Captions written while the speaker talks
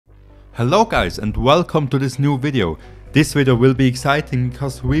Hello guys and welcome to this new video. This video will be exciting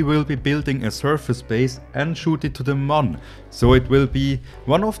because we will be building a surface base and shoot it to the Mun. So it will be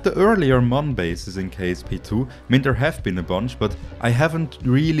one of the earlier Mun bases in KSP2. I mean, there have been a bunch, but I haven't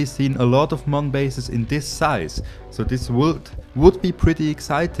really seen a lot of Mun bases in this size. So this would be pretty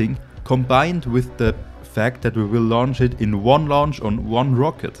exciting, combined with the fact that we will launch it in one launch on one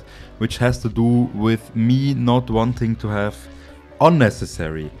rocket, which has to do with me not wanting to have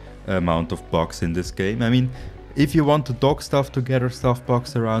unnecessary amount of bugs in this game. I mean, if you want to dock stuff together, stuff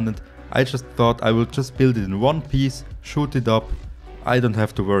bugs around it, I just thought I will just build it in one piece, shoot it up, I don't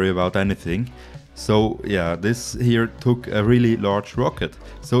have to worry about anything. So yeah, this here took a really large rocket.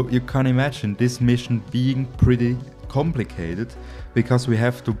 So you can imagine this mission being pretty complicated, because we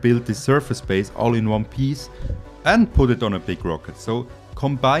have to build this surface base all in one piece and put it on a big rocket. So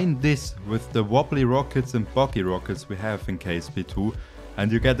combine this with the wobbly rockets and buggy rockets we have in KSP2 and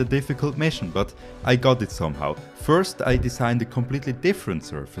you get a difficult mission, but I got it somehow. First I designed a completely different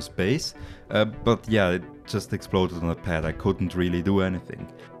surface base, but yeah, it just exploded on a pad. I couldn't really do anything.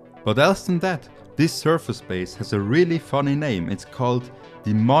 But else than that, this surface base has a really funny name. It's called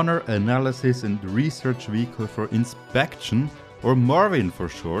the Munner Analysis and Research Vehicle for Inspection, or MARVIN for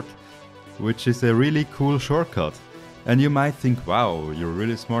short, which is a really cool shortcut. And you might think, wow, you're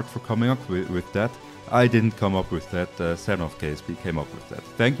really smart for coming up with that. I didn't come up with that, Sen of KSP came up with that.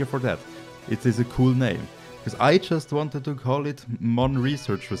 Thank you for that. It is a cool name. Because I just wanted to call it Mun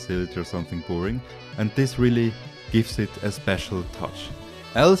Research Facility or something boring, and this really gives it a special touch.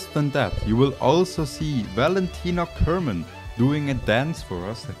 Else than that, you will also see Valentina Kerman doing a dance for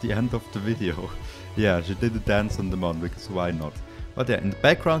us at the end of the video. Yeah, she did a dance on the Mun, because why not? But yeah, in the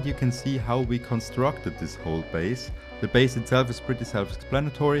background you can see how we constructed this whole base. The base itself is pretty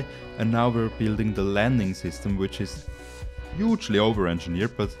self-explanatory, and now we're building the landing system, which is hugely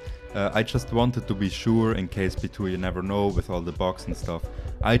over-engineered, but I just wanted to be sure in KSP2, you never know with all the bugs and stuff.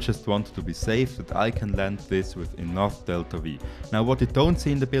 I just wanted to be safe that I can land this with enough delta V. Now what you don't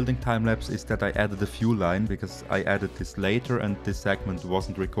see in the building time-lapse is that I added a fuel line, because I added this later and this segment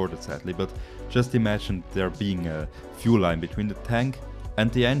wasn't recorded sadly, but just imagine there being a fuel line between the tank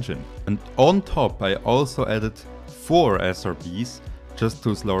and the engine. And on top I also added 4 SRBs just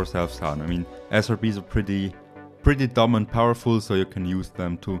to slow ourselves down. I mean, SRBs are pretty dumb and powerful, so you can use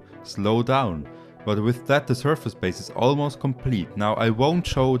them to slow down. But with that, the surface base is almost complete. Now I won't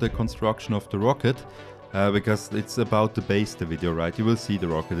show the construction of the rocket, because it's about the base, the video, right? You will see the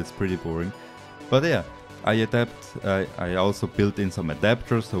rocket, it's pretty boring. But yeah, I also built in some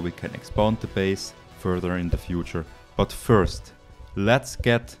adapters so we can expand the base further in the future. But first, let's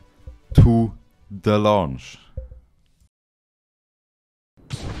get to the launch.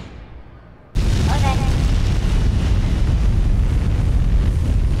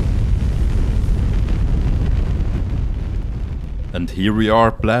 And here we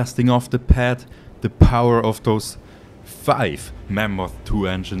are blasting off the pad. The power of those 5 Mammoth 2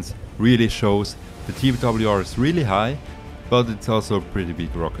 engines really shows. The TWR is really high, but it's also a pretty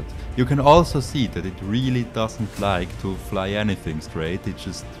big rocket. You can also see that it really doesn't like to fly anything straight, it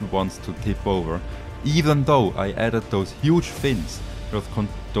just wants to tip over. Even though I added those huge fins,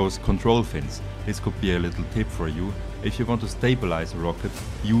 those control fins. This could be a little tip for you. If you want to stabilize a rocket,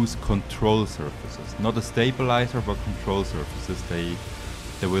 use control surfaces. Not a stabilizer, but control surfaces.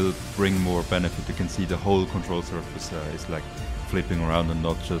 They will bring more benefit. You can see the whole control surface is like flipping around and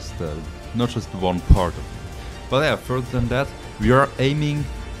not just one part of it. But yeah, further than that, we are aiming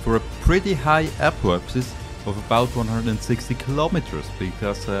for a pretty high apoapsis of about 160 kilometers,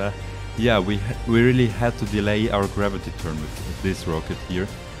 because yeah, we really had to delay our gravity turn with this rocket here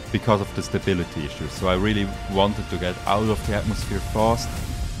because of the stability issues. So I really wanted to get out of the atmosphere fast,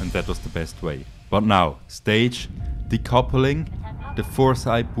 and that was the best way. But now, stage decoupling. The 4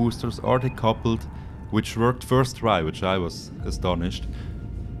 side boosters are decoupled, which worked first try, which I was astonished.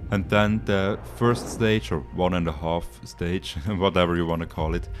 And then the first stage, or 1.5 stage, whatever you want to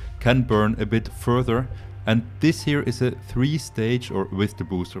call it, can burn a bit further. And this here is a 3 stage, or with the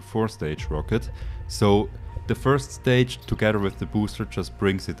booster 4 stage rocket. So the first stage together with the booster just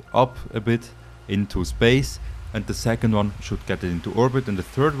brings it up a bit into space, and the second one should get it into orbit, and the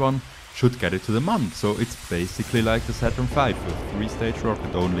third one should get it to the Mun. So it's basically like the Saturn V with 3 stage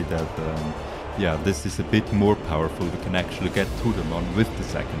rocket, only that yeah, this is a bit more powerful. We can actually get to the Mun with the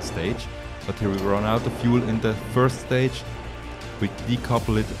second stage. But here we run out of fuel in the first stage. We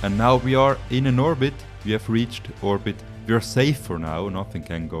decouple it, and now we are in an orbit. We have reached orbit. We are safe for now, nothing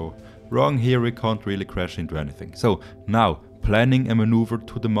can go wrong here, we can't really crash into anything. So now, planning a maneuver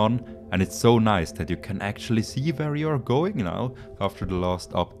to the Mun, And it's so nice that you can actually see where you're going now after the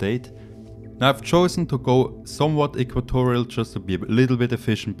last update. Now I've chosen to go somewhat equatorial just to be a little bit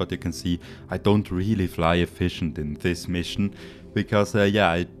efficient, but you can see I don't really fly efficient in this mission because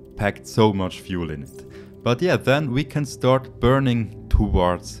yeah, I packed so much fuel in it. But yeah, then we can start burning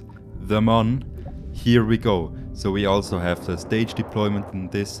towards the Mun. Here we go. So we also have the stage deployment in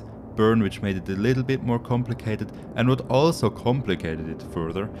this burn, which made it a little bit more complicated. And what also complicated it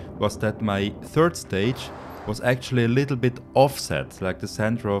further was that my third stage was actually a little bit offset, like the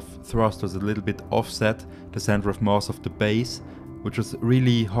center of thrust was a little bit offset, the center of mass of the base, which was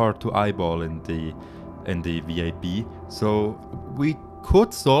really hard to eyeball in the VAB. So we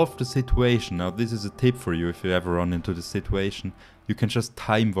could solve the situation. Now this is a tip for you if you ever run into the situation. You can just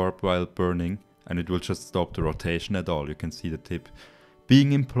time warp while burning and it will just stop the rotation at all. You can see the tip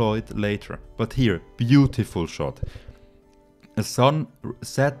being employed later. But here, beautiful shot. A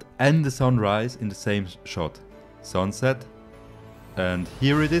sunset and a sunrise in the same shot. Sunset, and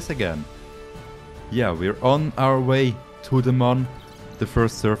here it is again. Yeah, we're on our way to the Mun. The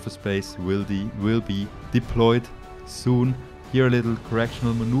first surface base will be deployed soon. Here a little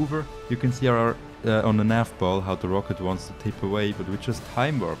correctional maneuver. You can see our on the nav ball how the rocket wants to tip away, but we just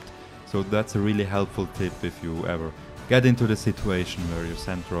time warped. So that's a really helpful tip if you ever get into the situation where your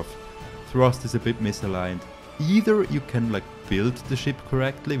center of thrust is a bit misaligned. Either you can like build the ship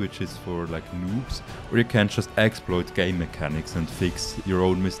correctly, which is for like noobs, or you can just exploit game mechanics and fix your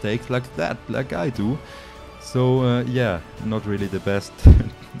own mistakes like that, like I do. So yeah, not really the best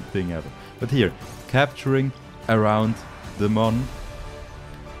thing ever. But here, capturing around the Mun,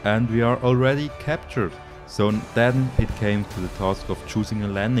 and we are already captured. So then it came to the task of choosing a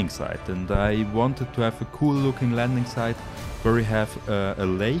landing site, and I wanted to have a cool looking landing site where we have a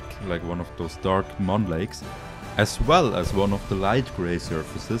lake, like one of those dark Mun lakes, as well as one of the light grey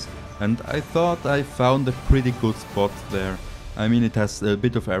surfaces, and I thought I found a pretty good spot there. I mean, it has a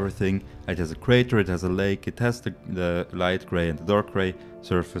bit of everything. It has a crater, it has a lake, it has the light grey and the dark grey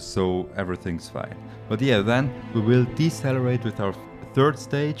surface, so everything's fine. But yeah, then we will decelerate with our third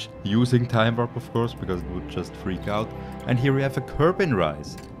stage, using time warp of course, because it would just freak out. And here we have a Kerbin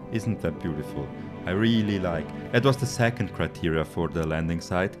rise. Isn't that beautiful? I really like. That was the second criteria for the landing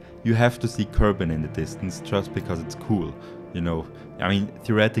site. You have to see Kerbin in the distance just because it's cool. You know, I mean,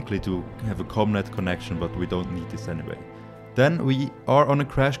 theoretically to have a Comnet connection, but we don't need this anyway. Then we are on a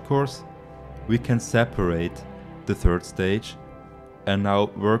crash course. We can separate the third stage and now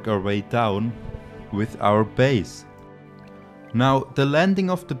work our way down with our base. Now, the landing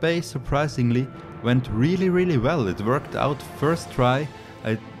of the base surprisingly went really well. It worked out first try.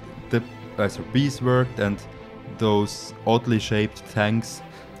 The SRBs worked, and those oddly shaped tanks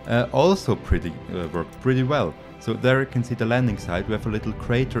also worked pretty well. So there you can see the landing site. We have a little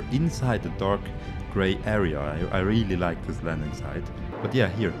crater inside the dark grey area. I really like this landing site. But yeah,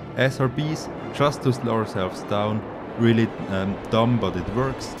 here, SRBs, just to slow ourselves down. Really dumb, but it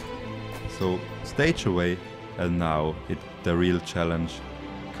works. So stage away, and now the real challenge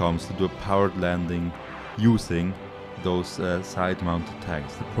comes to do a powered landing using those side-mounted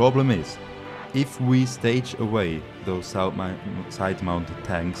tanks. The problem is, if we stage away those side-mounted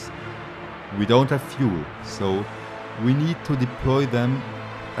tanks, we don't have fuel, so we need to deploy them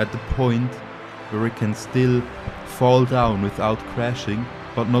at the point where we can still fall down without crashing,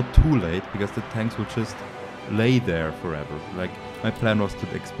 but not too late, because the tanks will just lay there forever. Like, my plan was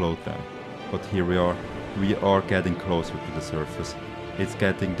to explode them, but here we are getting closer to the surface. It's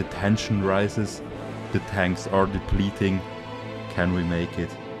getting, the tension rises, the tanks are depleting. Can we make it?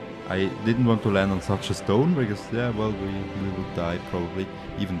 I didn't want to land on such a stone because, yeah, well, we would die probably,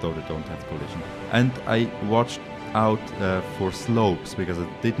 even though they don't have collision. And I watched out for slopes because I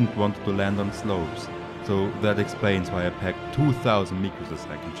didn't want to land on slopes. So that explains why I packed 2000 meters a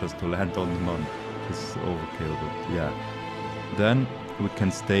second just to land on the Mun. This is overkill, but yeah. Then we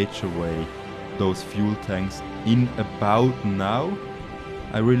can stage away those fuel tanks in about now.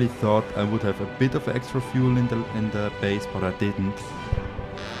 I really thought I would have a bit of extra fuel in the base, but I didn't.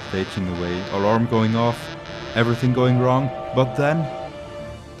 Staging away, alarm going off, everything going wrong, but then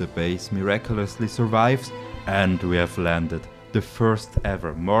the base miraculously survives and we have landed the first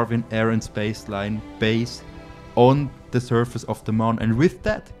ever Marvin Air and Spaceline base on the surface of the Mun, and with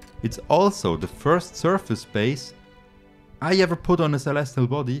that it's also the first surface base I ever put on a celestial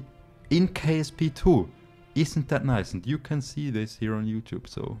body in KSP2. Isn't that nice? And you can see this here on YouTube,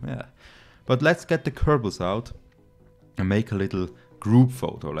 so yeah. But let's get the Kerbals out and make a little group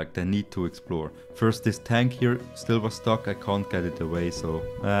photo, like they need to explore. First, this tank here still was stuck, I can't get it away, so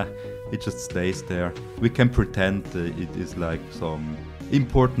it just stays there. We can pretend it is like some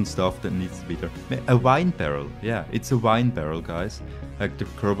important stuff that needs to be there. A wine barrel, yeah, it's a wine barrel, guys. Like the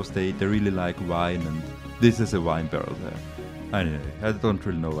Kerbals, they really like wine, and this is a wine barrel there. Anyway, I don't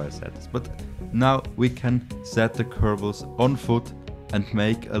really know why I said this, but now we can set the Kerbals on foot and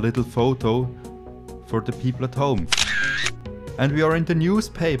make a little photo for the people at home. And we are in the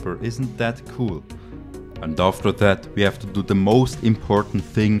newspaper, isn't that cool? And after that, we have to do the most important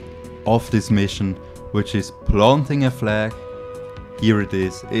thing of this mission, which is planting a flag. Here it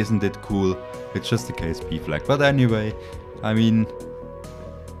is, isn't it cool? It's just a KSP flag, but anyway, I mean,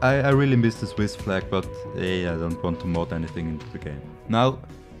 I really miss the Swiss flag, but hey, I don't want to mod anything into the game. Now,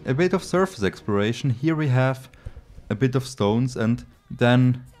 a bit of surface exploration. Here we have a bit of stones, and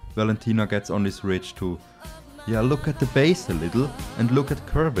then Valentina gets on this ridge to, yeah, look at the base a little, and look at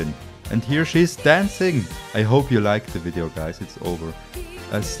Kerbin. And here she's dancing. I hope you liked the video, guys. It's over.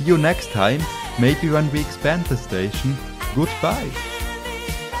 See you next time, maybe when we expand the station. Goodbye.